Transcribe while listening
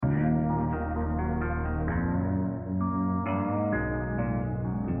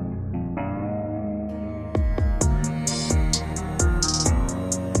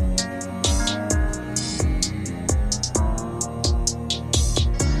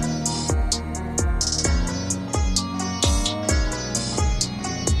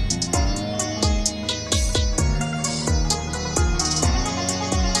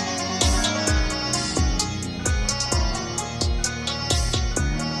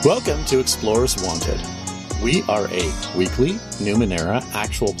Welcome to Explorers Wanted. We are a weekly Numenera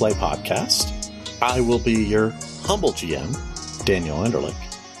actual play podcast. I will be your humble GM, Daniel Enderlich.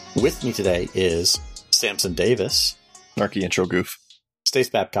 With me today is Samson Davis. Snarky intro goof.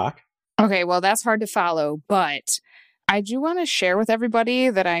 Stace Babcock. Okay, well, that's hard to follow, but I do want to share with everybody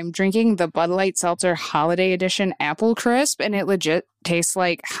that I'm drinking the Bud Light Seltzer Holiday Edition Apple Crisp, and it legit tastes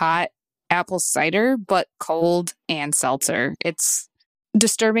like hot apple cider, but cold and seltzer. It's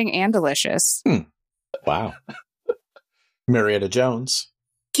disturbing and delicious. Wow. Marietta Jones.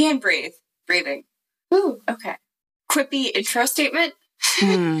 Can't breathe. Breathing. Ooh, okay. Quippy intro statement.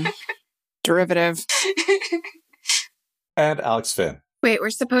 Derivative. And Alex Finn. Wait, we're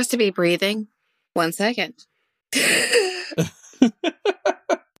supposed to be breathing? 1 second.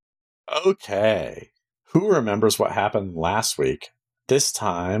 Okay. Who remembers what happened last week? This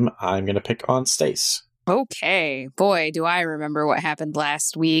time, I'm going to pick on Stace. Okay. Boy, do I remember what happened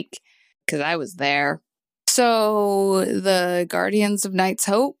last week, because I was there. So the Guardians of Night's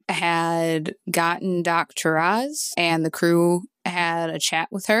Hope had gotten Doc Taraz, and the crew had a chat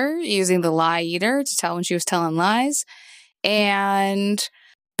with her using the Lie Eater to tell when she was telling lies. And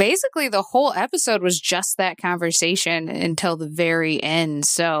basically the whole episode was just that conversation until the very end.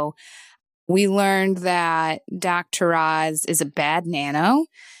 So we learned that Doc Taraz is a bad nano.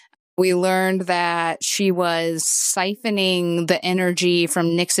 We learned that she was siphoning the energy from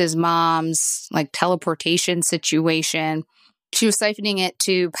Nyx's mom's teleportation situation. She was siphoning it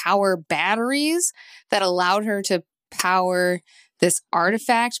to power batteries that allowed her to power this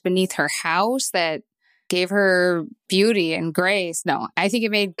artifact beneath her house that gave her beauty and grace. No, I think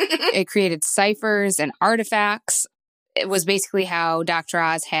it created ciphers and artifacts. It was basically how Dr.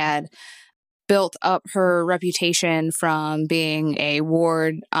 Oz had built up her reputation from being a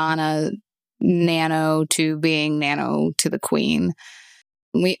ward on a nano to being nano to the queen.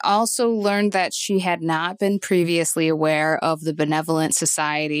 We also learned that she had not been previously aware of the Benevolent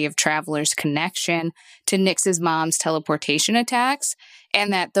Society of Travelers' connection to Nyx's mom's teleportation attacks,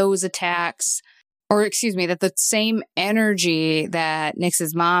 and that those attacks, that the same energy that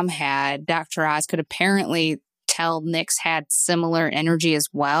Nyx's mom had, Dr. Oz could apparently tell Nyx had similar energy as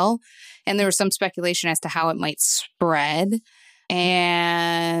well. And there was some speculation as to how it might spread.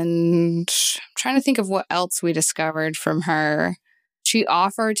 And I'm trying to think of what else we discovered from her. She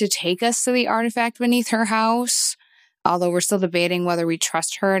offered to take us to the artifact beneath her house, although we're still debating whether we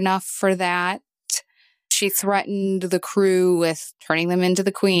trust her enough for that. She threatened the crew with turning them into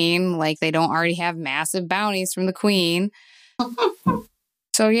the queen, like they don't already have massive bounties from the queen.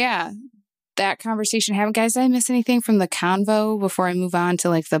 So yeah, that conversation happened. Guys, did I miss anything from the convo before I move on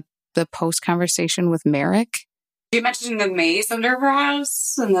to the post-conversation with Merrick? You mentioned the maze under her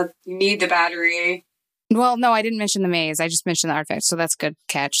house and that you need the battery. Well, no, I didn't mention the maze. I just mentioned the artifact, so that's a good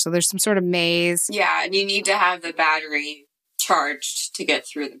catch. So there's some sort of maze. Yeah, and you need to have the battery charged to get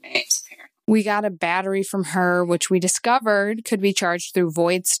through the maze, apparently. We got a battery from her, which we discovered could be charged through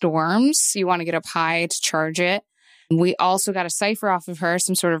void storms. You want to get up high to charge it. We also got a cipher off of her,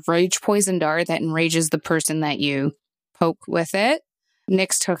 some sort of rage poison dart that enrages the person that you poke with it.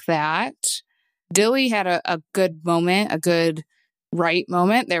 Nyx took that. Dilly had a good moment, a good right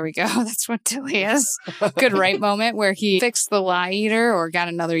moment. There we go. That's what Dilly is. Good right moment where he fixed the Lie Eater or got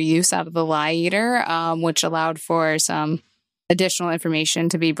another use out of the Lie Eater, which allowed for some additional information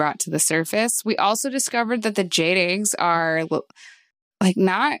to be brought to the surface. We also discovered that the jade eggs are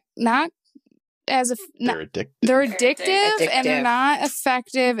not as They're addictive. They're addictive and they're not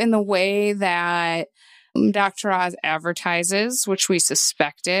effective in the way that Dr. Oz advertises, which we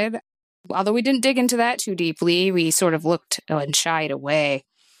suspected. Although we didn't dig into that too deeply, we sort of looked and shied away.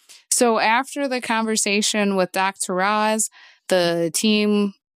 So after the conversation with Dr. Oz, the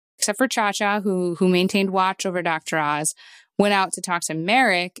team, except for Cha-Cha, who maintained watch over Dr. Oz, went out to talk to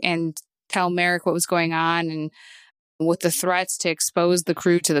Merrick and tell Merrick what was going on. And with the threats to expose the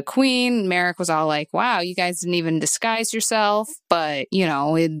crew to the queen, Merrick was all like, wow, you guys didn't even disguise yourself. But,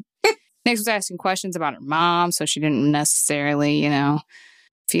 Nyx was asking questions about her mom, so she didn't necessarily,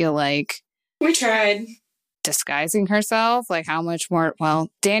 feel like We tried. disguising herself. Like how much more,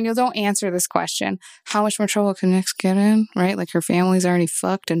 Daniel, don't answer this question. How much more trouble can Nyx get in, right? Like her family's already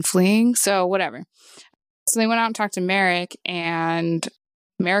fucked and fleeing. So whatever. So they went out and talked to Merrick, and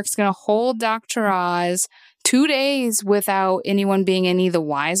Merrick's going to hold Dr. Oz 2 days without anyone being any the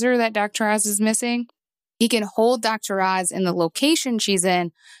wiser that Dr. Oz is missing. He can hold Dr. Oz in the location she's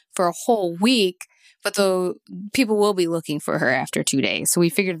in for a whole week, but the people will be looking for her after 2 days. So we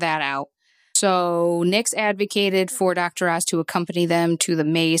figured that out. So Nyx advocated for Dr. Oz to accompany them to the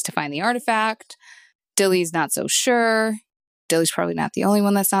maze to find the artifact. Dilly's not so sure. Dilly's probably not the only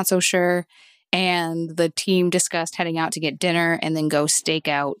one that's not so sure. And the team discussed heading out to get dinner and then go stake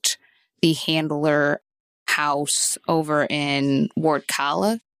out the handler house over in Ward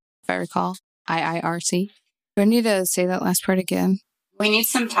Kala, if I recall. IIRC. Do I need to say that last part again? We need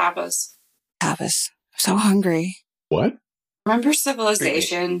some tapas. Tapas. I'm so hungry. What? Remember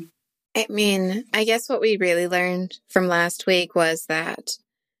Civilization? I mean, I guess what we really learned from last week was that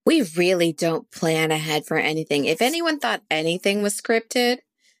we really don't plan ahead for anything. If anyone thought anything was scripted,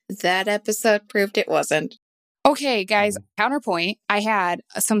 that episode proved it wasn't. Okay, guys, counterpoint. I had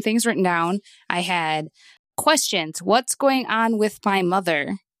some things written down. I had questions. What's going on with my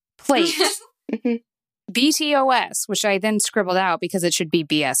mother? Plate. BTOS, which I then scribbled out because it should be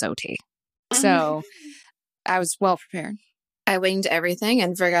BSOT. So I was well prepared. I winged everything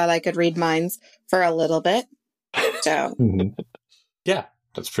and forgot I could read minds for a little bit. So, Yeah,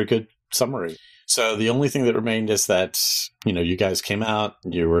 that's a pretty good summary. So the only thing that remained is that, you guys came out,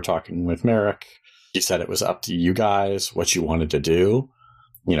 you were talking with Merrick. He said it was up to you guys what you wanted to do,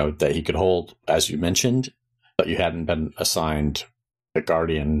 that he could hold, as you mentioned, but you hadn't been assigned a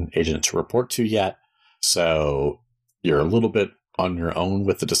Guardian agent to report to yet. So you're a little bit on your own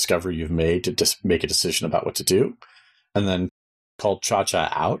with the discovery you've made to just make a decision about what to do. And then called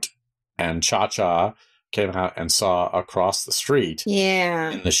Cha-Cha out, and Cha-Cha came out and saw across the street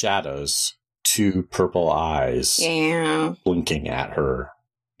in the shadows 2 purple eyes blinking at her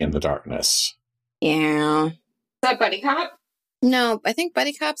in the darkness. Yeah. Is that Buddy Cop? No, I think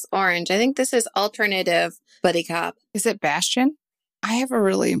Buddy Cop's orange. I think this is alternative Buddy Cop. Is it Bastion? I have a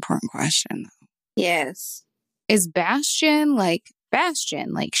really important question, though. Yes. Is Bastion like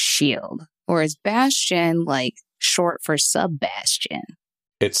S.H.I.E.L.D.? Or is Bastion like short for Sebastian?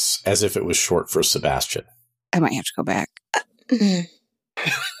 It's as if it was short for Sebastian. I might have to go back.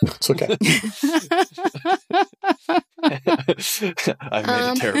 It's okay. I've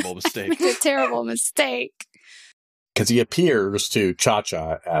made a terrible mistake. A terrible mistake. Because he appears to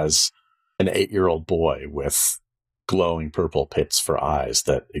Cha-Cha as an 8-year-old boy with glowing purple pits for eyes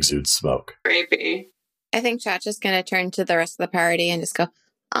that exude smoke. Creepy. I think Cha-Cha's going to turn to the rest of the party and just go,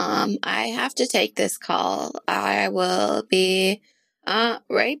 I have to take this call. I will be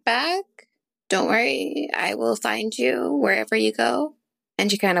right back. Don't worry. I will find you wherever you go. And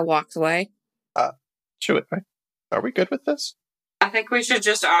she kind of walks away. Are we good with this? I think we should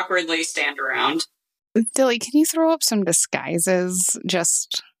just awkwardly stand around. Dilly, can you throw up some disguises?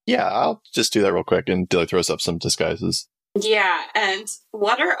 Just... Yeah, I'll just do that real quick, and Dilly throws up some disguises. Yeah, and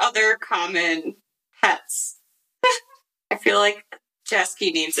what are other common pets? I feel like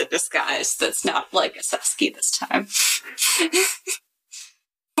Jesky needs a disguise that's not like a Susky this time.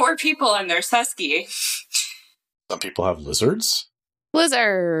 4 people and their Susky. Some people have lizards.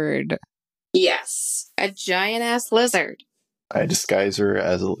 Lizard. Yes. A giant-ass lizard. I disguise her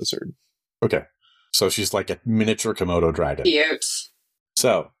as a lizard. Okay. So she's like a miniature Komodo dragon. Cute.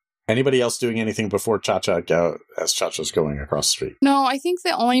 So, anybody else doing anything before Cha-Cha as Cha-Cha's going across the street? No, I think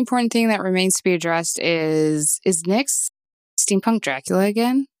the only important thing that remains to be addressed is Nick's steampunk Dracula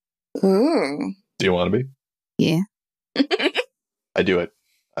again? Ooh. Do you want to be? Yeah. I do it.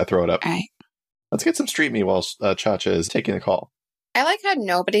 I throw it up. All right. Let's get some street meat while Cha-Cha is taking the call. I like how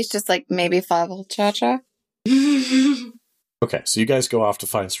nobody's just like maybe follow Cha-Cha. Okay, so you guys go off to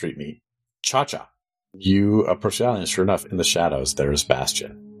find street meat. Cha-Cha, you approach the alley, and sure enough, in the shadows, there's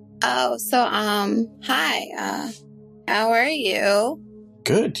Bastion. Oh, so, hi, how are you?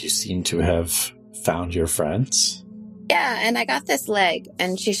 Good, you seem to have found your friends. Yeah, and I got this leg,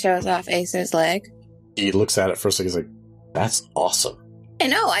 and she shows off Ace's leg. He looks at it for a second, he's like, that's awesome. I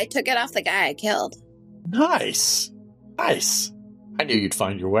know, I took it off the guy I killed. Nice. I knew you'd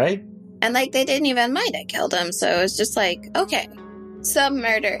find your way. And, like, they didn't even mind I killed him, so it was just like, okay, some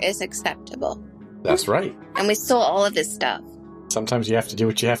murder is acceptable. That's right. And we stole all of his stuff. Sometimes you have to do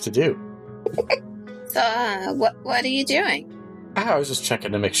what you have to do. So, what are you doing? I was just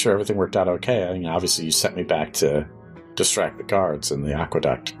checking to make sure everything worked out okay. I mean, obviously you sent me back to distract the guards in the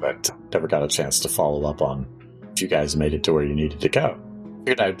aqueduct, but never got a chance to follow up on if you guys made it to where you needed to go.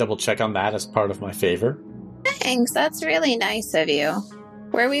 Figured I'd double check on that as part of my favor. Thanks, that's really nice of you.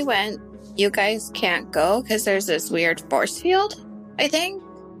 Where we went, you guys can't go because there's this weird force field, I think.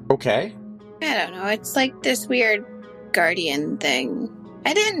 Okay. I don't know, it's like this weird guardian thing.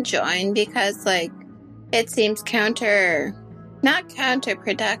 I didn't join because, like, it seems not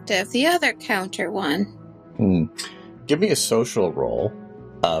counterproductive, the other counter one. Give me a social roll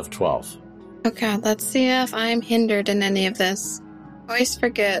of 12. Okay, let's see if I'm hindered in any of this. Always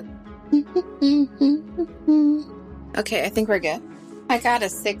forget. Okay, I think we're good. I got a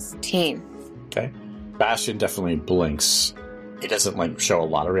 16. Okay. Bastion definitely blinks He doesn't like show a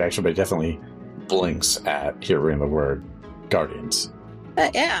lot of reaction, but he definitely blinks at hearing the word Guardians.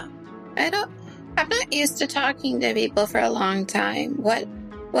 But yeah, I'm not used to talking to people for a long time.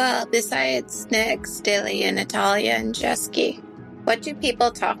 Well, besides Nyx, Dilly, and Natalia, and Jesky, what do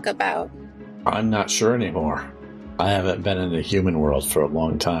people talk about? I'm not sure anymore. I haven't been in the human world for a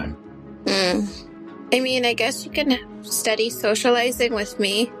long time. I mean, I guess you can study socializing with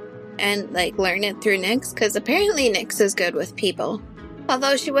me and, like, learn it through Nyx, because apparently Nyx is good with people.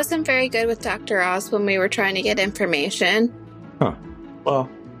 Although she wasn't very good with Dr. Oz when we were trying to get information. Huh. Well,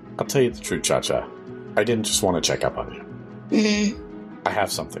 I'll tell you the truth, Cha-Cha. I didn't just want to check up on you. I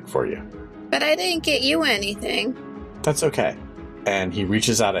have something for you. But I didn't get you anything. That's okay. And he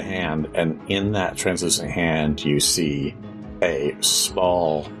reaches out a hand, and in that translucent hand, you see a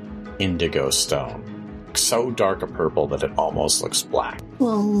small indigo stone. So dark a purple that it almost looks black.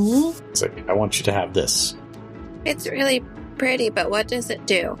 Aww. It's like, I want you to have this. It's really pretty, but what does it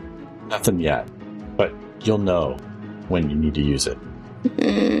do? Nothing yet, but you'll know when you need to use it.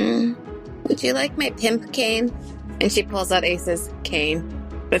 Would you like my pimp cane? And she pulls out Ace's cane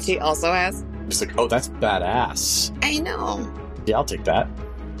that she also has. He's like, oh, that's badass. I know. Yeah, I'll take that.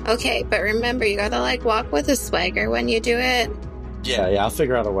 Okay, but remember, you gotta, like, walk with a swagger when you do it. Yeah, I'll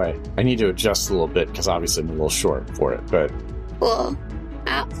figure out a way. I need to adjust a little bit, because obviously I'm a little short for it, but... Cool.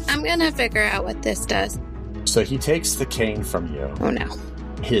 I'm gonna figure out what this does. So he takes the cane from you. Oh, no.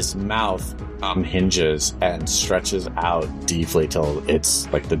 His mouth unhinges and stretches out deeply till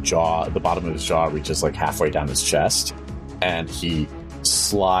it's like the bottom of his jaw reaches like halfway down his chest, and he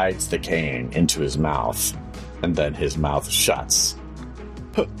slides the cane into his mouth, and then his mouth shuts.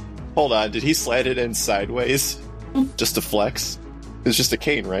 Hold on, did he slide it in sideways? Just to flex? It's just a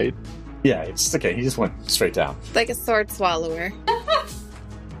cane, right? Yeah, it's okay. He just went straight down. Like a sword swallower.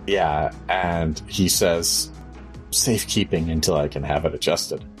 Yeah, and he says, safekeeping until I can have it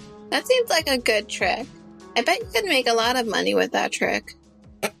adjusted. That seems like a good trick. I bet you could make a lot of money with that trick.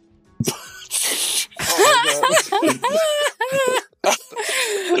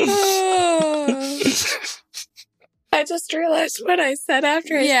 I just realized what I said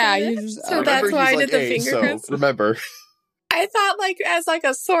after I said it. So that's why I did the finger prints. So remember. I thought like as like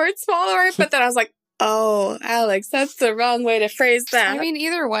a sword swallower, but then I was like, oh, Alex, that's the wrong way to phrase that. I mean,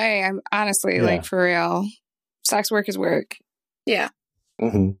 either way, I'm honestly like for real. Sex work is work. Yeah.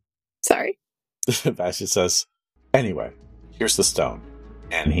 Mm-hmm. Sorry. Bastion says, anyway, here's the stone.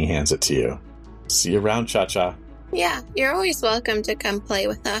 And he hands it to you. See you around, Cha-Cha. Yeah, you're always welcome to come play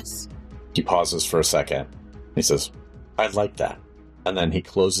with us. He pauses for a second. He says, I'd like that. And then he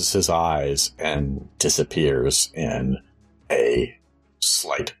closes his eyes and disappears in a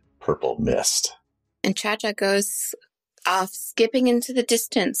slight purple mist. And Cha-Cha goes off, skipping into the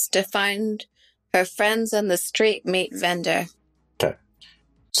distance to find her friends on the street meat vendor. Okay.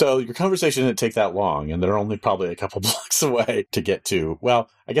 So your conversation didn't take that long, and they're only probably a couple blocks away to get to, well,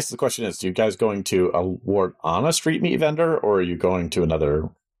 I guess the question is, do you guys going to a Ward Anna street meat vendor, or are you going to another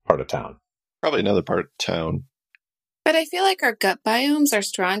part of town? Probably another part of town. But I feel like our gut biomes are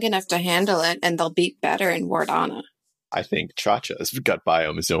strong enough to handle it, and they'll be better in Wardana. I think Cha-Cha's gut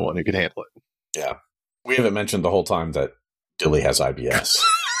biome is the one who can handle it. Yeah. We haven't mentioned the whole time that Dilly has IBS.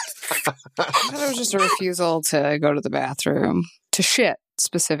 I thought it was just a refusal to go to the bathroom. To shit,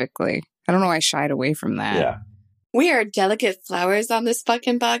 specifically. I don't know why I shied away from that. Yeah. We are delicate flowers on this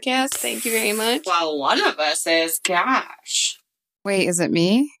fucking podcast. Thank you very much. Well, one of us is, gosh. Wait, is it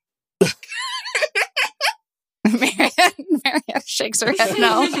me? Marianne shakes her head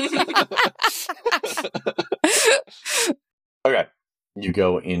no. Okay. You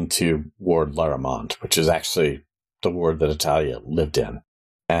go into Ward Laramont, which is actually the ward that Italia lived in.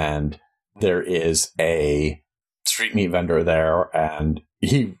 And there is a street meat vendor there, and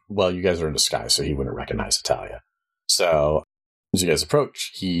you guys are in disguise, so he wouldn't recognize Italia. So as you guys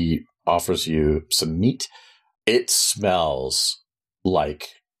approach, he offers you some meat. It smells like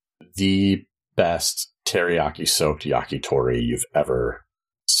the best teriyaki soaked yakitori you've ever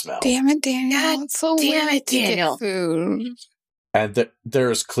smelled. Damn it, Daniel. God it's so damn weird it, to get Daniel. food. And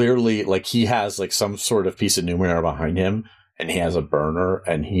there's clearly, like, he has, like, some sort of piece of Numenera behind him, and he has a burner,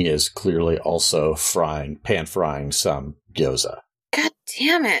 and he is clearly also pan frying some gyoza. God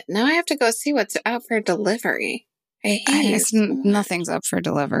damn it. Now I have to go see what's out for delivery. I hate it. Nothing's up for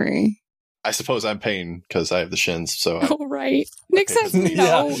delivery. I suppose I'm paying because I have the shins, so Oh, right. Nick says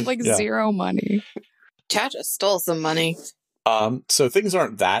zero money. Cha-Cha stole some money. So things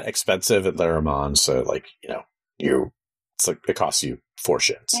aren't that expensive at Laramon, so, like, it's like it costs you 4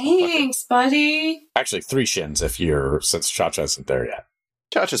 shins. Thanks, buddy. Actually, 3 shins since Cha-Cha isn't there yet.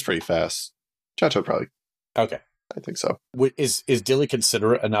 Cha-Cha's pretty fast. Cha-Cha probably. Okay. I think so. Is Dilly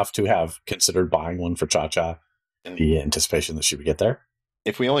considerate enough to have considered buying one for Cha-Cha in the anticipation that she would get there?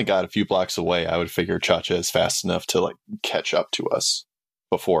 If we only got a few blocks away, I would figure Cha-Cha is fast enough to like catch up to us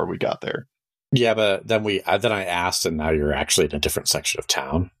before we got there. Yeah, but then I asked, and now you're actually in a different section of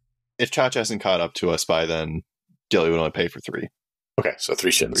town. If Cha-Cha hasn't caught up to us by then, Dilly would only pay for 3. Okay, so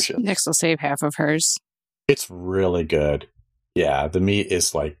 3 shins. 3 shins. Nix will save half of hers. It's really good. Yeah, the meat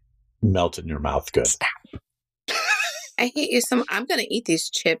is like melt in your mouth good. I hate you so. I'm gonna eat these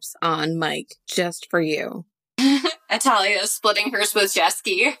chips on Mike just for you. Atalia is splitting hers with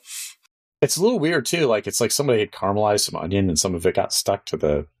Jesky. It's a little weird too. Like it's like somebody had caramelized some onion and some of it got stuck to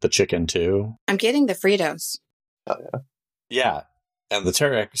the chicken too. I'm getting the Fritos. Oh, yeah. Yeah. And the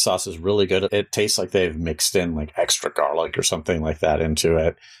teriyaki sauce is really good. It tastes like they've mixed in like extra garlic or something like that into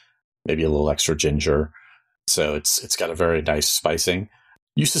it. Maybe a little extra ginger. So it's got a very nice spicing.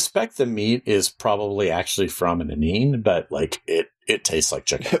 You suspect the meat is probably actually from an Anine, but like it tastes like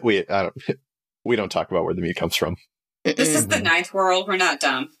chicken. We don't talk about where the meat comes from. This is the 9th world. We're not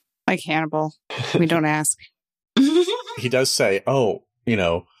dumb. Like Hannibal. We don't ask. He does say, "Oh,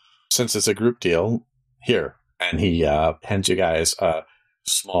 since it's a group deal, here." And he hands you guys a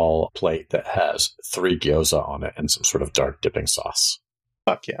small plate that has 3 gyoza on it and some sort of dark dipping sauce.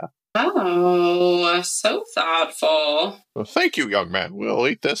 Fuck yeah. Oh, so thoughtful. Well, thank you, young man. We'll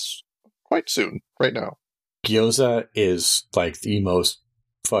eat this quite soon, right now. Gyoza is like the most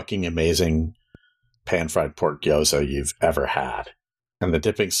fucking amazing pan-fried pork gyoza you've ever had. And the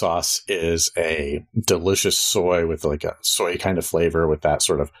dipping sauce is a delicious soy with like a soy kind of flavor with that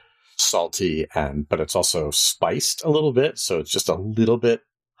sort of salty but it's also spiced a little bit, so it's just a little bit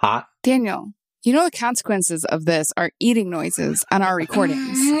hot. Daniel, you know the consequences of this are eating noises on our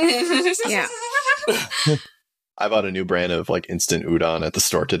recordings. Yeah. I bought a new brand of like instant udon at the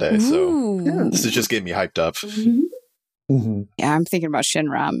store today, so Ooh. this is just getting me hyped up. Mm-hmm. Yeah, I'm thinking about Shin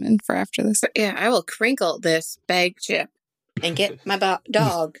Ramen for after this. But yeah, I will crinkle this bag chip and get my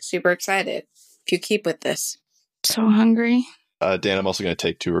dog super excited if you keep with this. So hungry. Dan, I'm also going to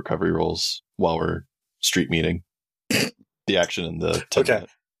take 2 recovery rolls while we're street meeting. The action in the 10 Okay. minute.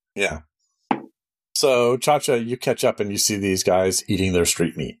 Yeah. So, Cha-Cha, you catch up and you see these guys eating their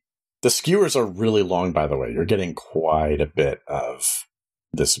street meat. The skewers are really long, by the way. You're getting quite a bit of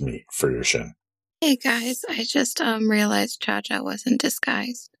this meat for your shin. Hey guys, I just realized Cha-Cha wasn't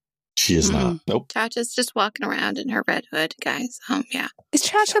disguised. She is not. Nope. Cha-Cha's just walking around in her red hood, guys. Yeah. Is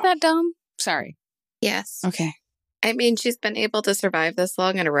Cha-Cha that dumb? Sorry. Yes. Okay. I mean, she's been able to survive this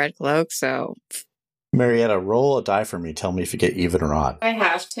long in a red cloak, so... Marietta, roll a die for me. Tell me if you get even or odd. I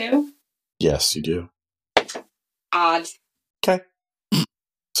have to. Yes, you do. Odd. Okay.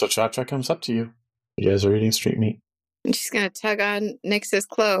 So Cha-Cha comes up to you. You guys are eating street meat. And she's going to tug on Nix's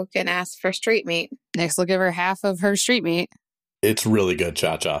cloak and ask for street meat. Nix will give her half of her street meat. It's really good,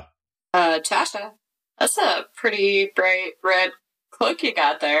 Cha-Cha. Cha-Cha, that's a pretty bright red cloak you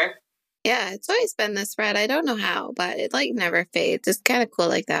got there. Yeah, it's always been this red. I don't know how, but it like never fades. It's kind of cool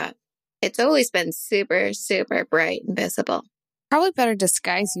like that. It's always been super, super bright and visible. Probably better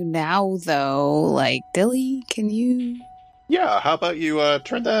disguise you now, though. Like, Dilly, can you? Yeah, how about you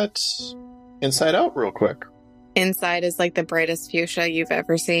turn that inside out real quick? Inside is like the brightest fuchsia you've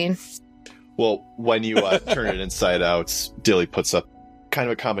ever seen. Well, when you turn it inside out, Dilly puts up kind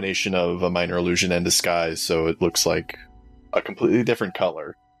of a combination of a minor illusion and disguise, so it looks like a completely different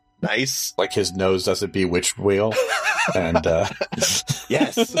color. Nice. Like his nose doesn't bewitched wheel. And,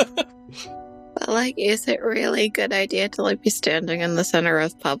 Yes. But like, is it really a good idea to like be standing in the center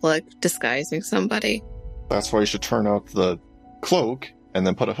of public disguising somebody? That's why you should turn out the cloak and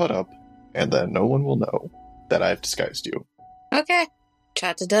then put a hood up, and then no one will know that I've disguised you. Okay.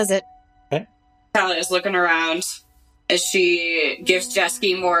 Cha-Cha does it. Talia is looking around as she gives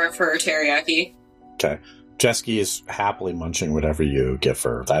Jesky more of her teriyaki. okay. Jesky is happily munching whatever you give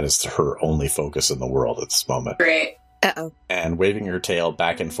her. That is her only focus in the world at this moment. Great. Uh-oh. And waving her tail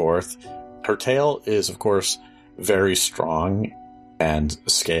back and forth. Her tail is, of course, very strong and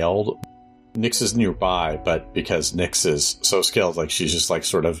scaled. Nix is nearby, but because Nix is so scaled, like she's just like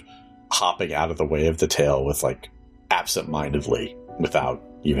sort of hopping out of the way of the tail with like absent-mindedly without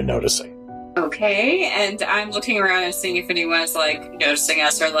even noticing. Okay, and I'm looking around and seeing if anyone's like noticing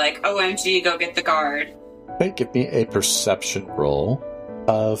us or like, OMG, go get the guard. Okay, give me a perception roll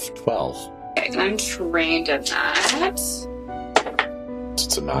of 12. Okay, I'm trained in that.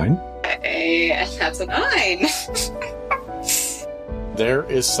 It's a 9. Okay, that's a 9. There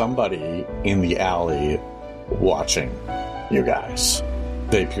is somebody in the alley watching you guys.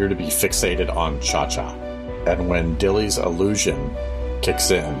 They appear to be fixated on Cha-Cha. And when Dilly's illusion kicks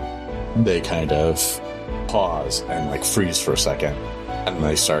in, they kind of pause and like freeze for a second, and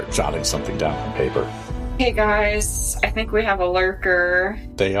they start jotting something down on paper. Hey guys, I think we have a lurker.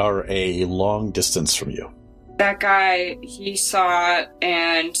 They are a long distance from you. That guy, he saw it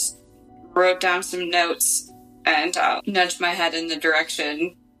and wrote down some notes and nudged my head in the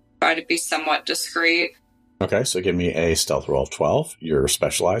direction. Try to be somewhat discreet. Okay, so give me a stealth roll of 12. You're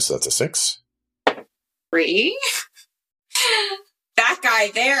specialized, so that's a 6. 3? That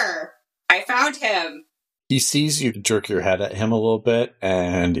guy there! I found him! He sees you jerk your head at him a little bit,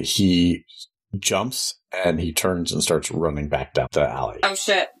 and he jumps, and he turns and starts running back down the alley. Oh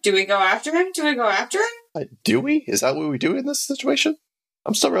shit, do we go after him? Do we? Is that what we do in this situation?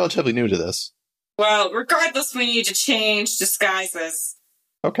 I'm still relatively new to this. Well, regardless, we need to change disguises.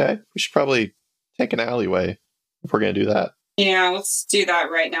 Okay, we should probably take an alleyway if we're going to do that. Yeah, let's do that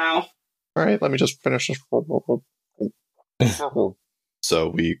right now. All right, let me just finish this. So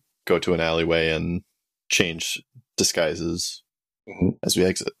we go to an alleyway and change disguises as we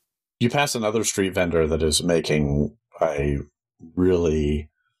exit. You pass another street vendor that is making a really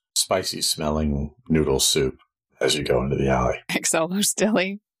spicy smelling noodle soup as you go into the alley. Excelos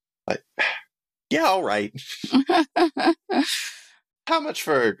Dilly. Yeah, all right. How much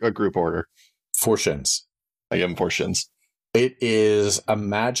for a group order? 4 shins. I give him 4 shins. It is,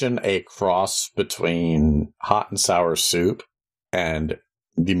 imagine a cross between hot and sour soup and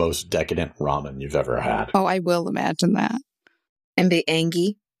the most decadent ramen you've ever had. Oh, I will imagine that. And be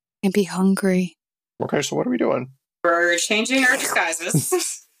angry. And be hungry. Okay, so what are we doing? We're changing our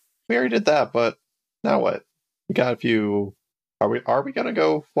disguises. We already did that, but now what? We got a few. Are we gonna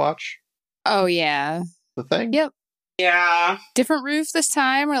go watch Oh, yeah. the thing? Yep. Yeah. Different roof this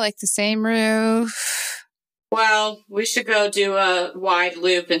time or like the same roof? Well, we should go do a wide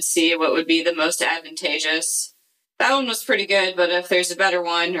loop and see what would be the most advantageous. That one was pretty good, but if there's a better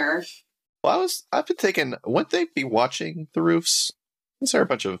one or... Well, I've been thinking, wouldn't they be watching the roofs? These are a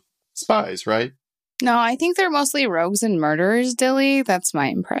bunch of spies, right? No, I think they're mostly rogues and murderers, Dilly. That's my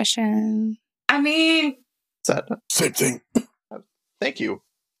impression. I mean... Is that... Same thing. Thank you,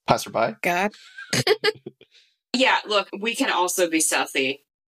 passerby. God. Yeah, look, we can also be stealthy.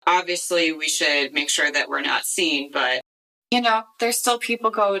 Obviously, we should make sure that we're not seen, but, you know, there's still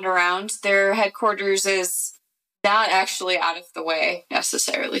people going around. Their headquarters is not actually out of the way,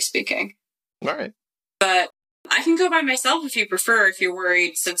 necessarily speaking. All right. But I can go by myself if you prefer, if you're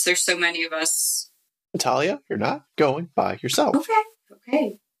worried, since there's so many of us. Natalia, you're not going by yourself.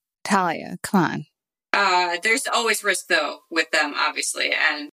 Okay. Talia, come on. There's always risk, though, with them, obviously,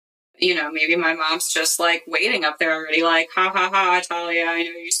 and you know, maybe my mom's just, like, waiting up there already, like, ha ha ha, Talia, I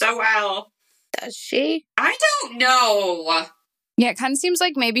know you so well. Does she? I don't know. Yeah, it kind of seems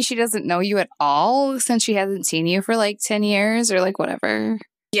like maybe she doesn't know you at all since she hasn't seen you for like 10 years or like whatever.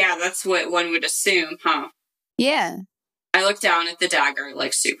 Yeah, that's what one would assume, huh? Yeah. I look down at the dagger,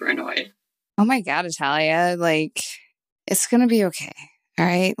 like, super annoyed. Oh my God, Italia. Like, it's going to be okay. All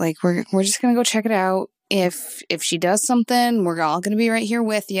right? Like, we're just going to go check it out. If she does something, we're all going to be right here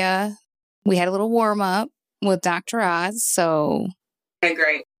with you. We had a little warm up with Dr. Oz, so... Okay,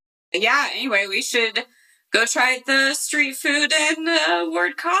 great. Yeah, anyway, we should go try the street food in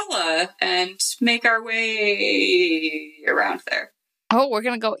Ward Kala and make our way around there. Oh, we're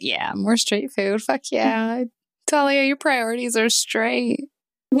going to go... Yeah, more street food. Fuck yeah. Talia, your priorities are straight.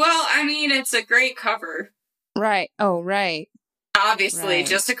 Well, I mean, it's a great cover. Right. Oh, right. Obviously, Right.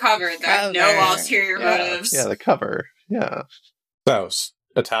 just a cover. There's no ulterior motives. Yeah, the cover. Yeah. So,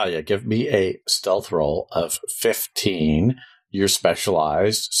 Natalia, give me a stealth roll of 15. You're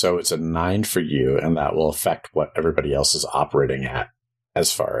specialized, so it's a 9 for you, and that will affect what everybody else is operating at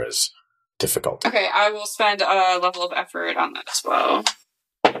as far as difficulty. Okay, I will spend a level of effort on that as well.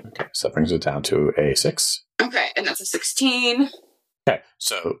 Okay, so that brings it down to a 6. Okay, and that's a 16. Okay,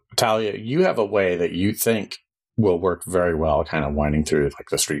 so Natalia, you have a way that you think will work very well, kind of winding through like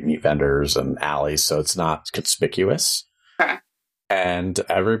the street meat vendors and alleys, so it's not conspicuous. Okay. And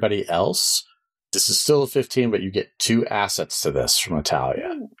everybody else, this is still a 15, but you get 2 assets to this from Natalia.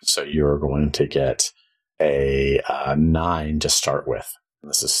 So you're going to get a 9 to start with.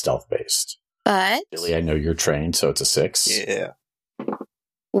 This is stealth-based. But Billy, I know you're trained, so it's a 6. Yeah.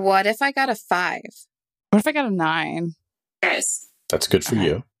 what if I got a 5? What if I got a 9? Guys. That's good for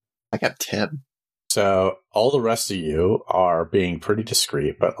you. I got 10. So all the rest of you are being pretty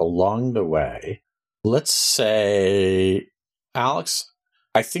discreet, but along the way, let's say, Alex,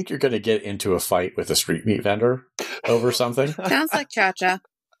 I think you're going to get into a fight with a street meat vendor over something. Sounds like Cha-Cha.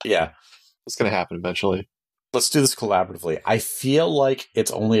 Yeah. It's going to happen eventually. Let's do this collaboratively. I feel like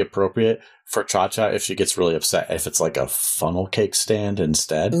it's only appropriate for Cha-Cha if she gets really upset if it's like a funnel cake stand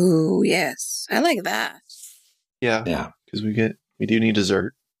instead. Ooh, yes. I like that. Yeah. Yeah. Because we do need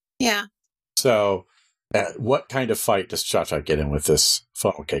dessert. Yeah. So what kind of fight does Cha-Cha get in with this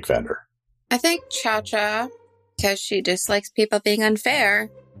funnel cake vendor? I think Cha-Cha, because she dislikes people being unfair,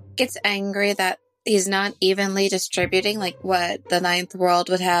 gets angry that he's not evenly distributing like what the Ninth World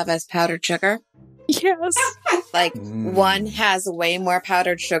would have as powdered sugar. Yes. Like, one has way more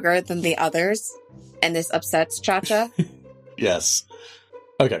powdered sugar than the others, and this upsets Cha-Cha. Yes.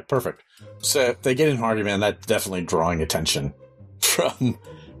 Okay, perfect. So if they get in an argument, that's definitely drawing attention from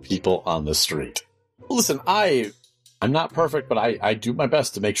people on the street. Listen, I'm not perfect, but I do my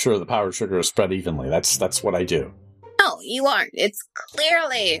best to make sure the powdered sugar is spread evenly. That's what I do. No, you aren't. It's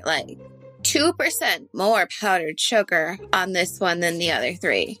clearly, like, 2% more powdered sugar on this one than the other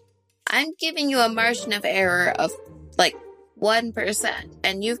three. I'm giving you a margin of error of, like, 1%,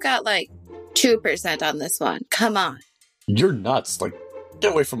 and you've got, like, 2% on this one. Come on. You're nuts. Like,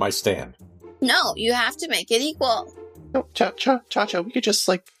 get away from my stand. No, you have to make it equal. No, Cha-Cha, we could just,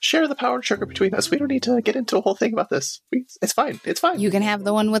 like, share the powdered sugar between us. We don't need to get into a whole thing about this. It's fine. It's fine. You can have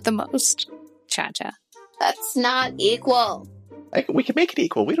the one with the most. Cha-Cha. That's not equal. We can make it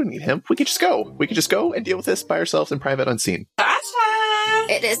equal. We don't need him. We could just go. We could just go and deal with this by ourselves in private, unseen. Cha-cha!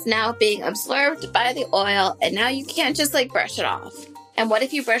 It is now being absorbed by the oil, and now you can't just, like, brush it off. And what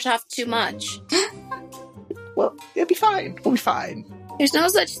if you brush off too much? Well, it'll be fine. We'll be fine. There's no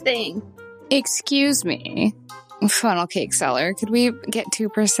such thing. Excuse me, funnel cake seller. Could we get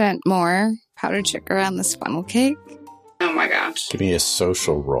 2% more powdered sugar on this funnel cake? Oh my gosh. Give me a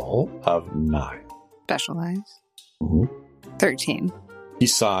social roll of 9. Specialize. Mm-hmm. 13. He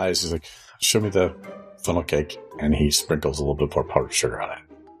sighs. He's like, show me the funnel cake. And he sprinkles a little bit more powdered sugar on it.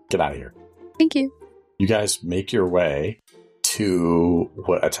 Get out of here. Thank you. You guys make your way to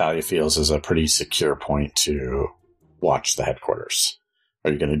what Italia feels is a pretty secure point to watch the headquarters.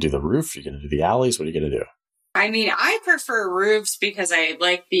 Are you going to do the roof? Are you going to do the alleys? What are you going to do? I mean, I prefer roofs because I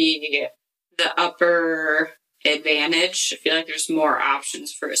like the upper advantage. I feel like there's more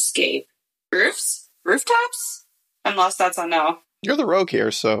options for escape. Roofs? Rooftops? Unless that's a no. You're the rogue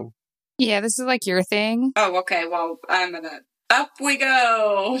here, so... Yeah, this is like your thing. Oh, okay. Well, I'm gonna... Up we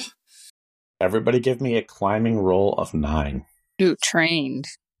go! Everybody give me a climbing roll of 9. Ooh, trained.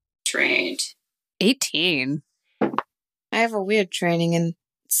 Trained. 18. I have a weird training in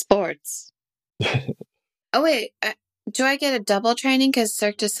sports. Oh, wait. Do I get a double training because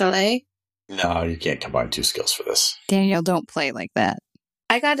Cirque du Soleil? No, you can't combine 2 skills for this. Daniel, don't play like that.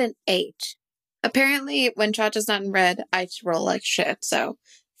 I got an 8. Apparently, when Cha-Cha's not in red, I roll like shit, so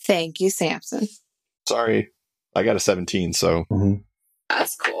thank you, Samson. Sorry. I got a 17, so... Mm-hmm.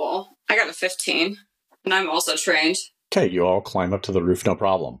 That's cool. I got a 15. And I'm also trained. Okay, you all climb up to the roof, no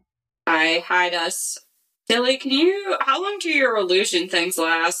problem. I hide us. Billy, how long do your illusion things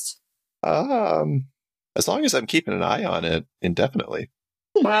last? As long as I'm keeping an eye on it indefinitely.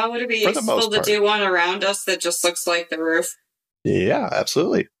 Well, would it be For the useful most to part. do one around us that just looks like the roof? Yeah,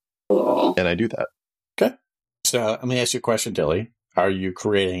 absolutely. Cool. And I do that. Okay. So let me ask you a question, Dilly. Are you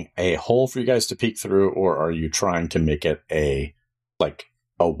creating a hole for you guys to peek through, or are you trying to make it a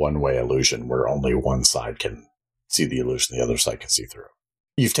one-way illusion where only one side can see the illusion, the other side can see through?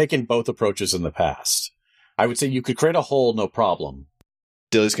 You've taken both approaches in the past. I would say you could create a hole, no problem.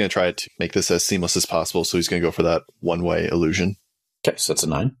 Dilly's going to try to make this as seamless as possible, so he's going to go for that one-way illusion. Okay, so that's a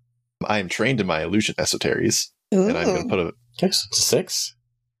 9. I am trained in my illusion esoteries, and I'm going to put Okay, so it's a 6.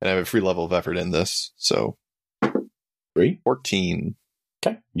 and I have a free level of effort in this, so 3. 14.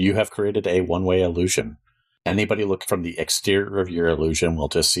 Okay, you have created a one-way illusion. Anybody looking from the exterior of your illusion will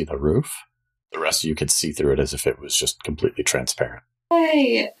just see the roof. The rest of you could see through it as if it was just completely transparent.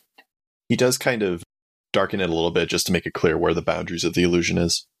 Hey. He does kind of darken it a little bit just to make it clear where the boundaries of the illusion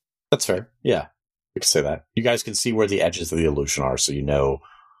is. That's fair. Yeah, we can say that. You guys can see where the edges of the illusion are, so you know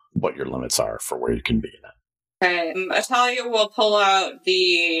what your limits are for where you can be in it. Okay. Italia will pull out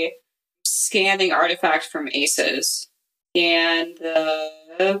the scanning artifact from Aces and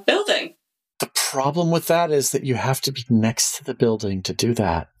the building. The problem with that is that you have to be next to the building to do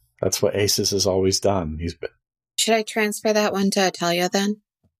that. That's what Aces has always done. Should I transfer that one to Italia then?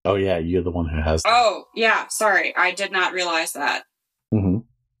 Oh yeah, you're the one who has that. Oh, yeah. Sorry. I did not realize that. Mm-hmm.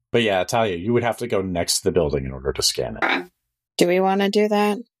 But yeah, Italia, you would have to go next to the building in order to scan it. Okay. Do we want to do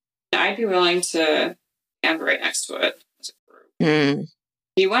that? I'd be willing to stand right next to it as a group.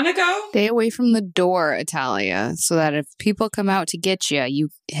 You want to go? Stay away from the door, Italia, so that if people come out to get you, you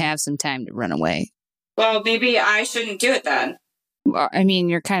have some time to run away. Well, maybe I shouldn't do it then. Well, I mean,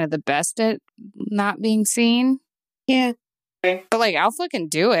 you're kind of the best at not being seen. Yeah. But, like, I'll fucking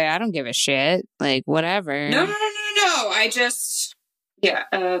do it. I don't give a shit. Like, whatever. No. I just,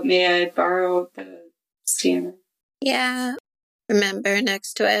 may I borrow the scanner? Yeah. Remember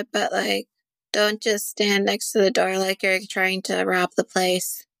next to it, but, like, don't just stand next to the door like you're trying to rob the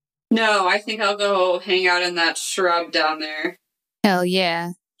place. No, I think I'll go hang out in that shrub down there. Hell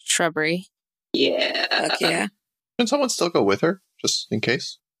yeah. Shrubbery. Yeah. Fuck yeah. Can someone still go with her, just in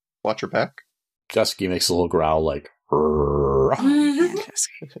case? Watch her back? Gusky makes a little growl like,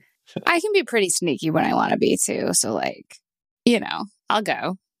 I can be pretty sneaky when I want to be, too. So, like, I'll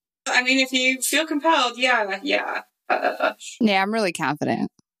go. I mean, if you feel compelled, yeah. Yeah, I'm really confident.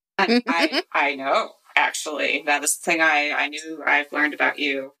 I know, actually. That is the thing I knew I've learned about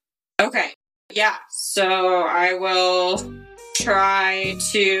you. Okay. Yeah, so I will try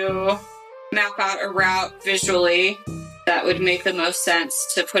to map out a route visually that would make the most sense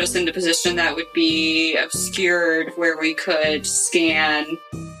to put us into a position that would be obscured where we could scan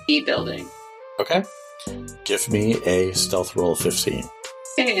the building. Okay. Give me a stealth roll of 15.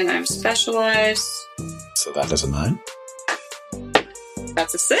 Okay, and I'm specialized. So that is a 9.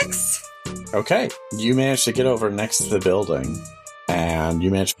 That's a 6. Okay. You managed to get over next to the building, and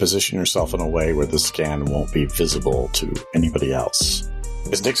you managed to position yourself in a way where the scan won't be visible to anybody else.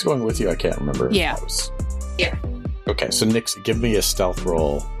 Is Nyx going with you? I can't remember. Yeah. Yeah. Okay, so Nyx, give me a stealth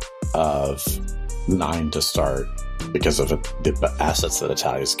roll of 9 to start because of the assets that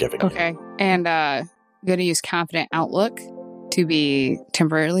Italia's giving you. Okay. And I'm going to use Confident Outlook to be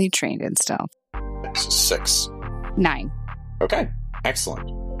temporarily trained in stealth. 6. 9. Okay, excellent.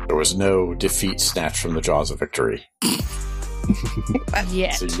 There was no defeat snatched from the jaws of victory.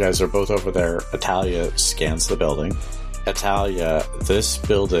 Yeah. So you guys are both over there. Italia scans the building. Italia, this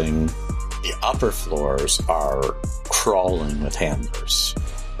building, the upper floors are crawling with handlers.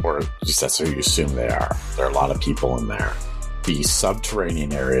 Or at least that's who you assume they are. There are a lot of people in there. The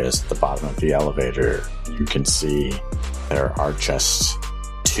subterranean areas at the bottom of the elevator, you can see there are just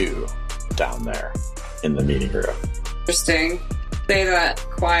 2 down there in the meeting room. Interesting. Say that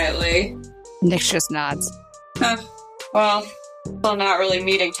quietly. Nyx just nods. Well, still not really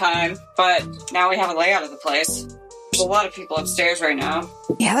meeting time, but now we have a layout of the place. There's a lot of people upstairs right now.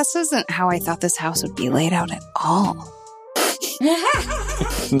 Yeah, this isn't how I thought this house would be laid out at all.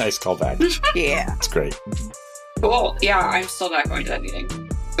 Nice callback. Yeah. It's great. Cool. Yeah, I'm still not going to that meeting.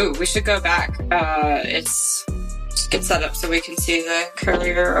 Ooh, we should go back. It's get set up so we can see the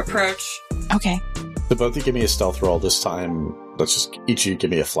courier approach. Okay. So both of you give me a stealth roll. This time, let's just each of you give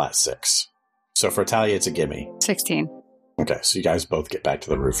me a flat 6. So for Italia, it's a gimme. 16. Okay, so you guys both get back to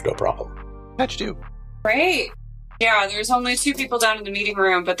the roof, no problem. How'd you do? Great. Yeah, there's only 2 people down in the meeting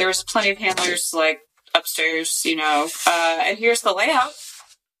room, but there's plenty of handlers, like, upstairs, And here's the layout.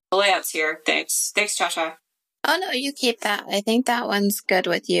 The layout's here. Thanks. Thanks, Cha-Cha. Oh, no, you keep that. I think that one's good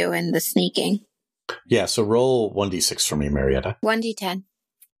with you and the sneaking. Yeah, so roll 1d6 for me, Marietta. 1d10.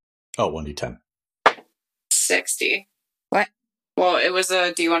 Oh, 1d10. 60. What? Well, it was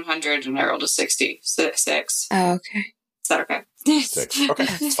a D100 and I rolled a 60. 6. Oh, okay. Is that okay? 6. Okay,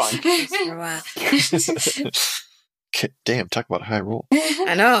 it's fine. For a while. Damn, talk about a high roll.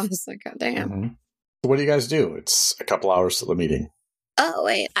 I know. It's like, God damn. Mm-hmm. So what do you guys do? It's a couple hours to the meeting. Oh,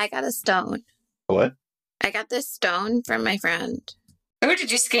 wait. I got a stone. What? I got this stone from my friend. Oh,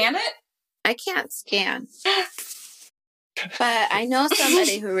 did you scan it? I can't scan. But I know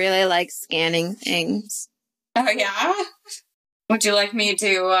somebody who really likes scanning things. Oh, yeah? Would you like me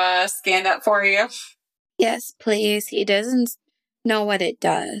to scan that for you? Yes, please. He doesn't know what it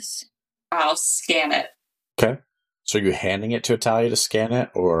does. I'll scan it. Okay. So are you handing it to Italia to scan it,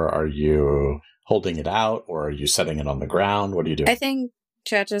 or are you holding it out, or are you setting it on the ground? What are you doing? I think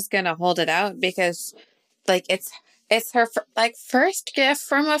Chacha's gonna hold it out because, like, it's her first gift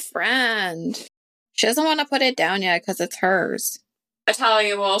from a friend. She doesn't want to put it down yet because it's hers.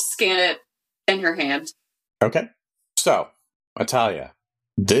 Italia will scan it in her hand. Okay. So, Italia,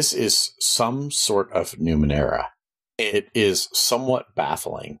 this is some sort of Numenera. It is somewhat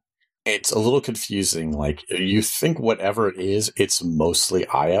baffling. It's a little confusing. Like, you think whatever it is, it's mostly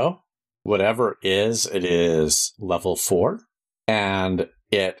Io. Whatever it is level 4. And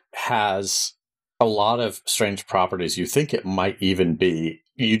it has a lot of strange properties. You think it might even be...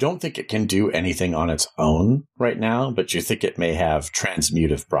 You don't think it can do anything on its own right now, but you think it may have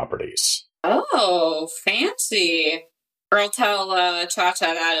transmutive properties. Oh, fancy. Or I'll tell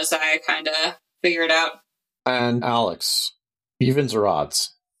Cha-Cha that as I kind of figure it out. And Alex, evens or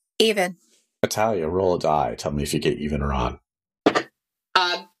odds? Even. Italia, roll a die. Tell me if you get even or odd.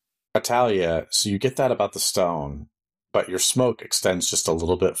 Italia, so you get that about the stone. but your smoke extends just a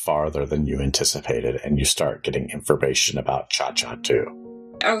little bit farther than you anticipated, and you start getting information about Cha-Cha too.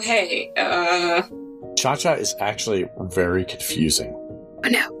 Oh, hey, Cha-Cha is actually very confusing. Oh,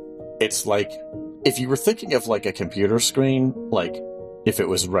 no. It's like, if you were thinking of like a computer screen, like if it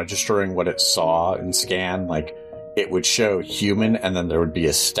was registering what it saw and scan, like it would show human and then there would be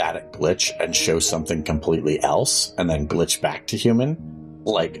a static glitch and show something completely else and then glitch back to human.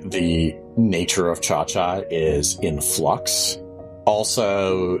 Like the nature of Cha-Cha is in flux.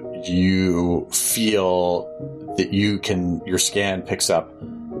 Also, you feel that your scan picks up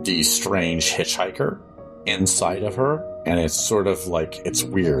the strange hitchhiker inside of her. And it's sort of like, it's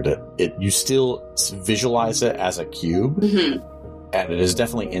weird. You still visualize it as a cube. Mm-hmm. And it is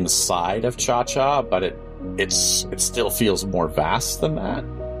definitely inside of Cha-Cha, but it still feels more vast than that.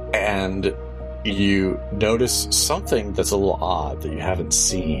 And you notice something that's a little odd that you haven't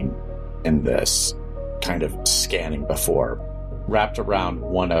seen in this kind of scanning before. Wrapped around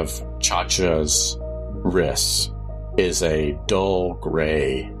one of Cha-Cha's wrists is a dull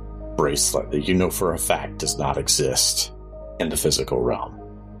gray bracelet that you know for a fact does not exist in the physical realm.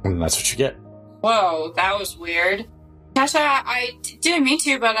 And that's what you get. Whoa, that was weird. Cha-Cha, I didn't mean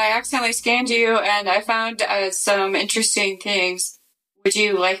to, but I accidentally scanned you and I found some interesting things. Would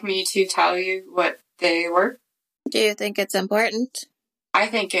you like me to tell you what they were? Do you think it's important? I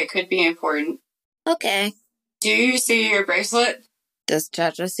think it could be important. Okay. Do you see your bracelet? Does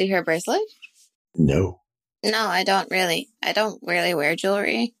Cha-Cha see her bracelet? No. No, I don't really. I don't really wear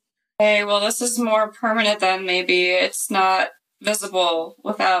jewelry. Hey, well, this is more permanent than maybe. It's not visible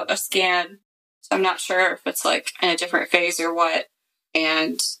without a scan. So I'm not sure if it's like in a different phase or what.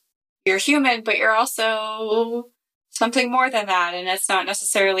 And you're human, but you're also something more than that. And it's not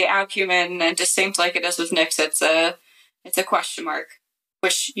necessarily abhuman and distinct like it is with Nyx. It's a question mark,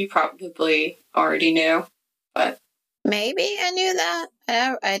 which you probably already knew. But Maybe I knew that.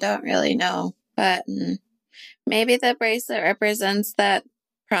 I don't really know. But maybe the bracelet represents that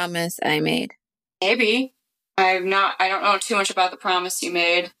promise I made. maybe. I don't know too much about the promise you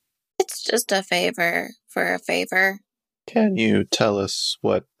made. It's just a favor for a favor. Can you tell us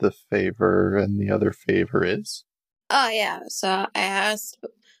what the favor and the other favor is? Oh, yeah. So I asked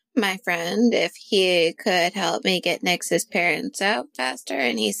my friend if he could help me get Nyx's parents out faster,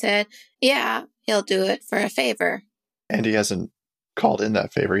 and he said, yeah, he'll do it for a favor. And he hasn't called in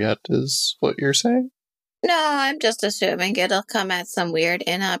that favor yet, is what you're saying? No, I'm just assuming it'll come at some weird,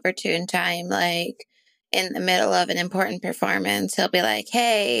 inopportune time, like in the middle of an important performance. He'll be like,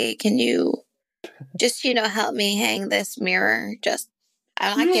 hey, can you just, help me hang this mirror?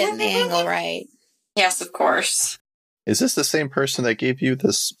 I'm not getting the angle right. Yes, of course. Is this the same person that gave you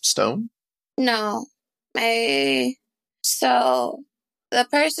this stone? No. So, the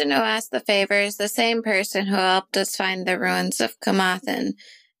person who asked the favor is the same person who helped us find the ruins of Kamathan.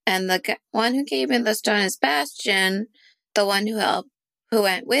 And the one who gave me the stone is Bastion, the one who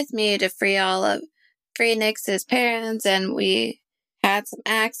went with me to free Nyx's parents, and we had some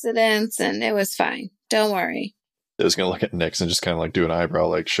accidents, and it was fine. Don't worry. I was going to look at Nyx and just kind of like do an eyebrow,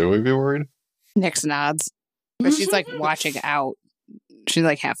 like, should we be worried? Nyx nods. But she's like watching out. She's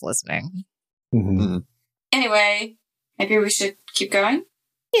like half listening. Mm-hmm. Anyway, maybe we should keep going?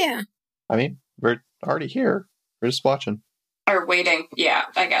 Yeah. I mean, we're already here. We're just watching. Or waiting. Yeah,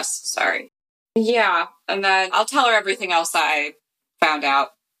 I guess. Sorry. Yeah, and then I'll tell her everything else I found out,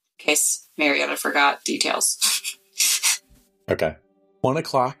 in case Marietta forgot details. Okay. 1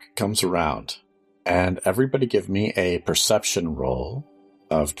 o'clock comes around, and everybody give me a perception roll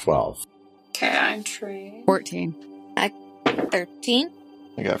of 12. Okay, I'm trained. 14. 13?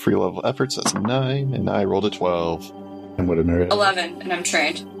 I got free level efforts, that's 9, and I rolled a 12. And what did Marietta? 11, and I'm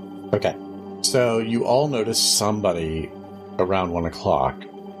trained. Okay. So you all notice somebody around 1 o'clock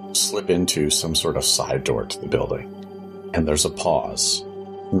slip into some sort of side door to the building. And there's a pause.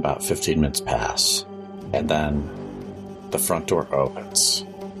 About 15 minutes pass. And then the front door opens.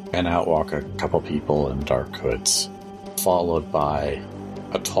 And out walk a couple people in dark hoods, followed by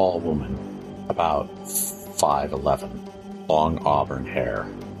a tall woman, about 5'11", long auburn hair.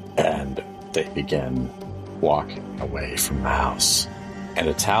 And they begin walking away from the house. And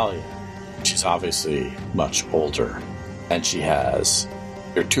Italia, she's obviously much older. And she has,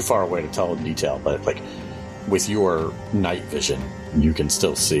 you're too far away to tell in detail, but like with your night vision, you can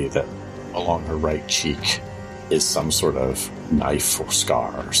still see that along her right cheek is some sort of knife or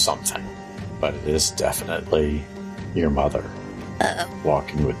scar or something. But it is definitely your mother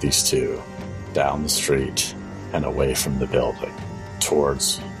walking with these two down the street and away from the building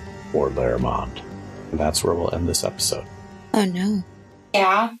towards Ward Laramond. And that's where we'll end this episode. Oh, no.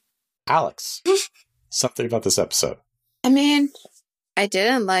 Yeah. Alex, something about this episode. I mean, I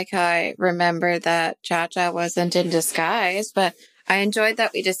didn't like how I remembered that Cha-Cha wasn't in disguise, but I enjoyed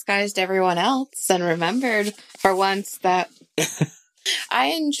that we disguised everyone else and remembered for once that I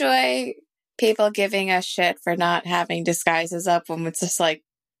enjoy people giving us shit for not having disguises up when it's just like,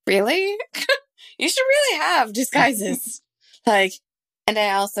 really? You should really have disguises. Like, and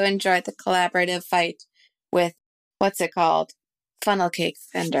I also enjoyed the collaborative fight with, what's it called? Funnel Cake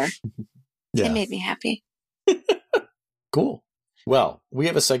Vendor. Yeah. It made me happy. Cool. Well, we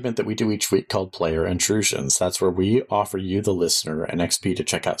have a segment that we do each week called Player Intrusions. That's where we offer you, the listener, an XP to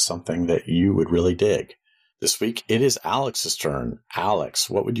check out something that you would really dig. This week, it is Alex's turn. Alex,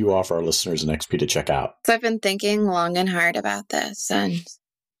 what would you offer our listeners an XP to check out? So I've been thinking long and hard about this, and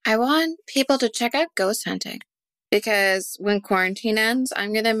I want people to check out ghost hunting. Because when quarantine ends,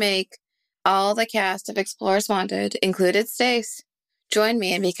 I'm going to make all the cast of Explorers Wanted, included Stace, join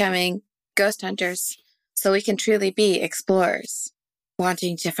me in becoming ghost hunters so we can truly be explorers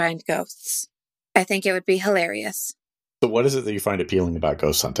wanting to find ghosts. I think it would be hilarious. So what is it that you find appealing about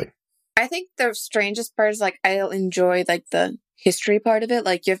ghost hunting? I think the strangest part is, like, I'll enjoy, like, the history part of it.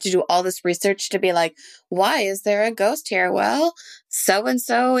 Like, you have to do all this research to be like, why is there a ghost here? Well,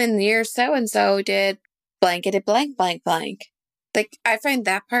 so-and-so in year so-and-so did blankety blank, blank, blank. Like, I find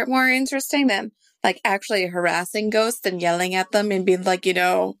that part more interesting than, like, actually harassing ghosts and yelling at them and being like,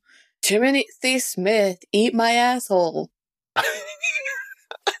 Timothy Smith, eat my asshole.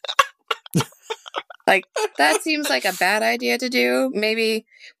 Like, that seems like a bad idea to do. Maybe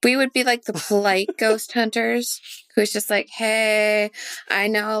we would be like the polite ghost hunters who's just like, hey, I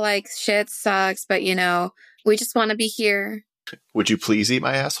know, like, shit sucks, but, we just want to be here. Would you please eat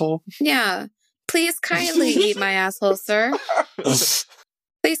my asshole? Yeah. Please kindly eat my asshole, sir.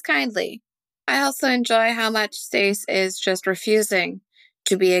 Please kindly. I also enjoy how much Stace is just refusing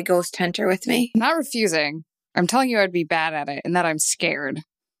to be a ghost hunter with me. Not refusing. I'm telling you I'd be bad at it and that I'm scared.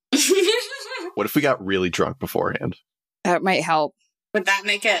 What if we got really drunk beforehand? That might help. Would that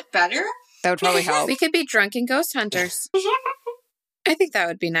make it better? That would probably help. We could be drunken ghost hunters. I think that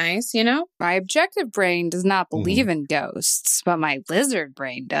would be nice, My objective brain does not believe in ghosts, but my lizard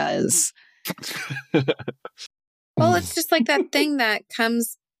brain does. Well, it's just like that thing that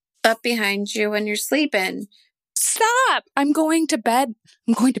comes up behind you when you're sleeping. Stop! I'm going to bed.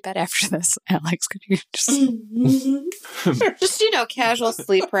 I'm going to bed after this. Alex, could you just... Just, casual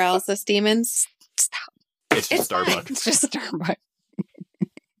sleep paralysis demons. Stop. It's just Starbucks. It's just Starbucks.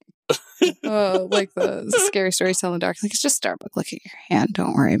 Oh, like the scary stories tell in the dark. Like, it's just Starbucks. Look at your hand.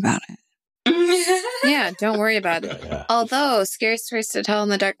 Don't worry about it. Yeah, don't worry about it. Yeah. Although, Scary Stories to Tell in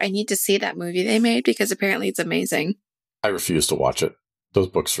the Dark, I need to see that movie they made because apparently it's amazing. I refuse to watch it. Those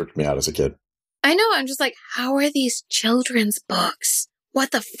books freaked me out as a kid. I know, I'm just like, how are these children's books?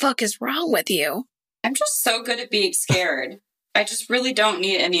 What the fuck is wrong with you? I'm just so good at being scared. I just really don't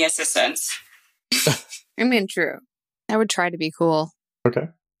need any assistance. I mean, true. I would try to be cool, Okay.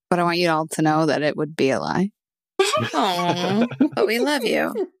 but I want you all to know that it would be a lie. Aww, but we love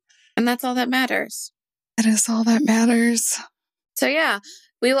you. And that's all that matters. That is all that matters. So yeah,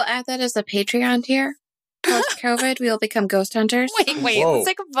 we will add that as a Patreon tier. Post-COVID, we will become ghost hunters. Wait, Whoa. let's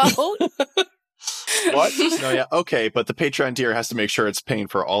take a vote. What? No, yeah, okay, but the Patreon tier has to make sure it's paying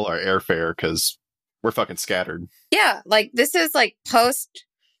for all our airfare because we're fucking scattered. Yeah, like this is like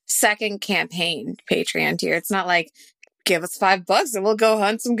post-second campaign Patreon tier. It's not like, give us $5 and we'll go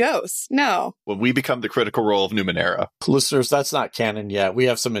hunt some ghosts. No. When we become the Critical Role of Numenera. Listeners, that's not canon yet. We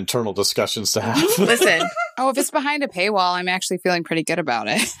have some internal discussions to have. Listen, Oh, if it's behind a paywall, I'm actually feeling pretty good about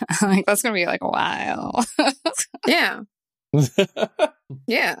it. Like, that's going to be like a while. yeah.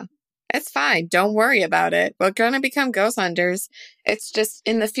 Yeah. It's fine. Don't worry about it. We're going to become ghost hunters. It's just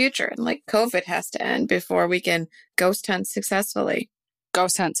in the future. And like COVID has to end before we can ghost hunt successfully.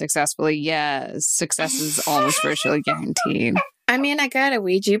 Ghost hunt successfully, yes. Success is almost virtually guaranteed. I mean, I got a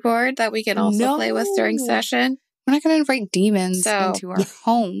Ouija board that we can also play with during session. We're not going to invite demons So- into our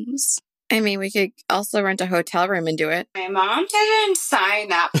homes. I mean, we could also rent a hotel room and do it. My mom didn't sign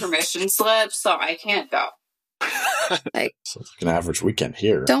that permission slip, so I can't go. Sounds like an average weekend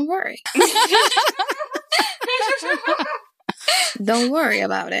here. Don't worry. Don't worry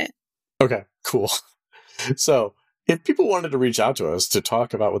about it. Okay, cool. So, if people wanted to reach out to us to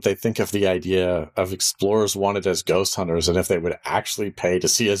talk about what they think of the idea of Explorers Wanted as ghost hunters and if they would actually pay to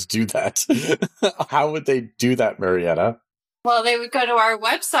see us do that, how would they do that, Marietta? Well, they would go to our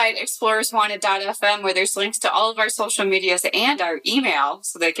website, explorerswanted.fm, where there's links to all of our social medias and our email,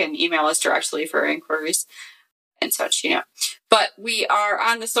 so they can email us directly for inquiries. and such, But we are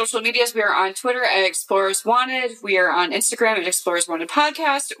on the social medias. We are on Twitter at Explorers Wanted. We are on Instagram at Explorers Wanted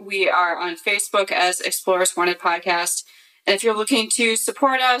Podcast. We are on Facebook as Explorers Wanted Podcast. And if you're looking to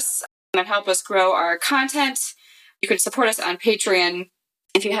support us and help us grow our content, you can support us on Patreon.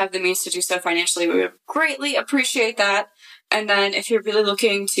 If you have the means to do so financially, we would greatly appreciate that. And then if you're really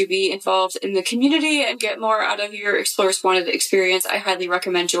looking to be involved in the community and get more out of your Explorers Wanted experience, I highly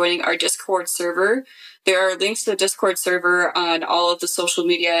recommend joining our Discord server. There are links to the Discord server on all of the social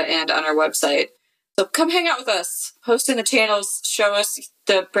media and on our website. So come hang out with us, post in the channels, show us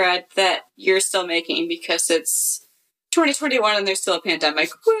the bread that you're still making because it's 2021 and there's still a pandemic.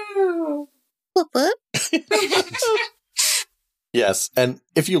 Woo! Whoop, whoop. Yes, and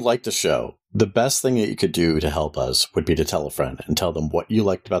if you like the show, the best thing that you could do to help us would be to tell a friend and tell them what you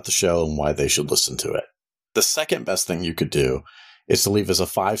liked about the show and why they should listen to it. The second best thing you could do is to leave us a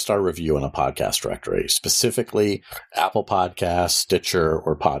 5-star review in a podcast directory, specifically Apple Podcasts, Stitcher,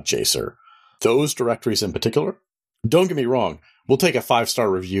 or Podchaser. Those directories in particular, don't get me wrong, we'll take a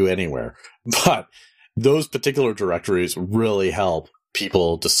 5-star review anywhere, but those particular directories really help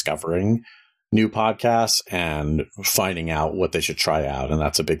people discovering new podcasts and finding out what they should try out. And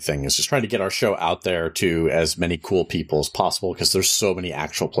that's a big thing, is just trying to get our show out there to as many cool people as possible, because there's so many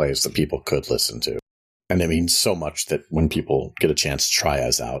actual plays that people could listen to. And it means so much that when people get a chance to try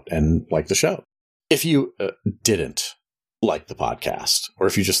us out and like the show. If you didn't like the podcast, or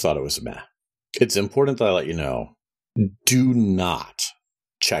if you just thought it was meh, it's important that I let you know, do not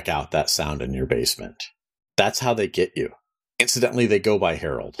check out that sound in your basement. That's how they get you. Incidentally, they go by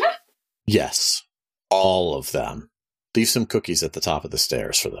Harold. Yes, all of them. Leave some cookies at the top of the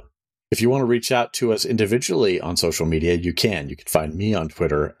stairs for them. If you want to reach out to us individually on social media, you can. You can find me on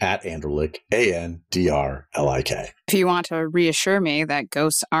Twitter at Andrlik, Andrlik. If you want to reassure me that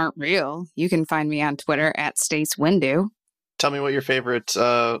ghosts aren't real, you can find me on Twitter at Stace Windu. Tell me what your favorite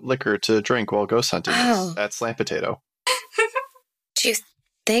liquor to drink while ghost hunting is at Slam Potato. Do you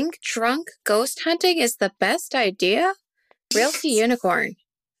think drunk ghost hunting is the best idea? Realty Unicorn.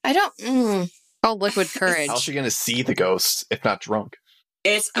 I don't... Oh, Liquid Courage. How's she going to see the ghosts if not drunk?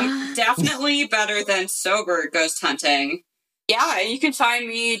 It's definitely better than sober ghost hunting. Yeah, you can find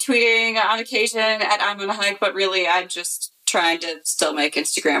me tweeting on occasion at I'm on a hike, but really I'm just trying to still make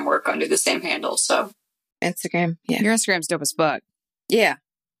Instagram work under the same handle, so. Instagram, yeah. Your Instagram's dope as fuck. Yeah.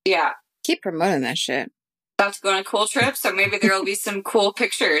 Yeah. Keep promoting that shit. About to go on a cool trip, so maybe there will be some cool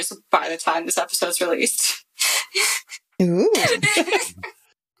pictures by the time this episode's released. Ooh.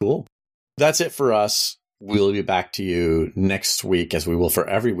 Cool. That's it for us. We'll be back to you next week, as we will for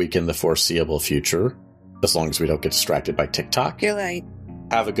every week in the foreseeable future, as long as we don't get distracted by TikTok. You're like...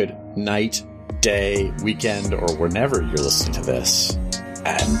 Have a good night, day, weekend, or whenever you're listening to this.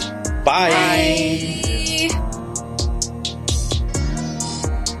 And bye! Bye!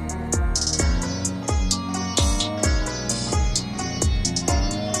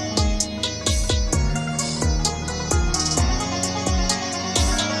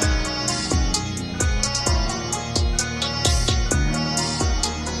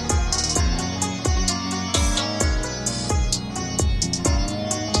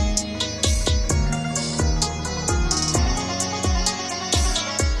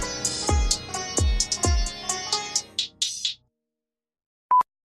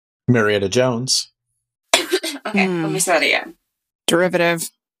 Marietta Jones. Okay, let me say that again. Derivative.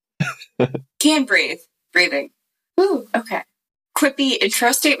 Can't breathe. Breathing. Ooh, okay. Quippy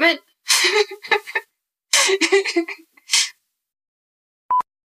intro statement.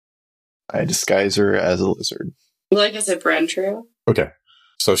 I disguise her as a lizard. Like I said, brand true. Okay.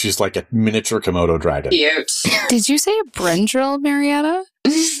 So she's like a miniature Komodo dragon. Cute. Did you say a Brendril, Marietta?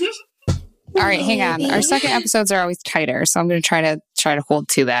 All right, hang on. Our second episodes are always tighter, so I'm going to try to hold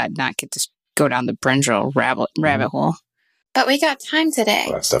to that, not get to go down the Brendril rabbit hole. But we got time today.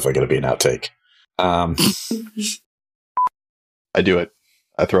 Well, that's definitely going to be an outtake. I do it.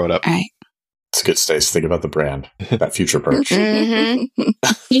 I throw it up. All right. It's a good Stace. Think about the brand. That future perch. Mm-hmm.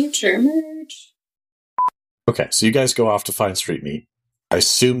 Future merch. Okay, so you guys go off to find street meat. I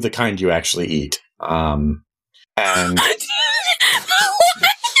assume the kind you actually eat. And I'm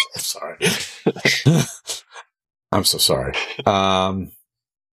sorry. I'm so sorry. I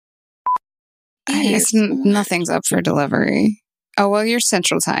guess nothing's up for delivery. Oh, well, you're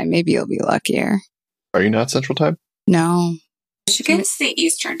Central Time. Maybe you'll be luckier. Are you not Central Time? No. Michigan's the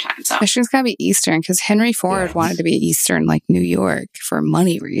Eastern time zone. Michigan's got to be Eastern, because Henry Ford wanted to be Eastern, like New York, for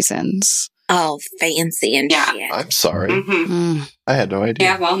money reasons. Oh, fancy and Yeah. shit. I'm sorry. Mm-hmm. I had no idea.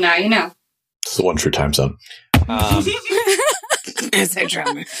 Yeah, well, now you know. It's the one true time zone. It's a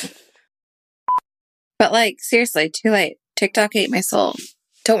drummer. But like, seriously, too late. TikTok ate my soul.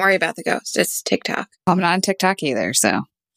 Don't worry about the ghost. It's TikTok. I'm not on TikTok either, so.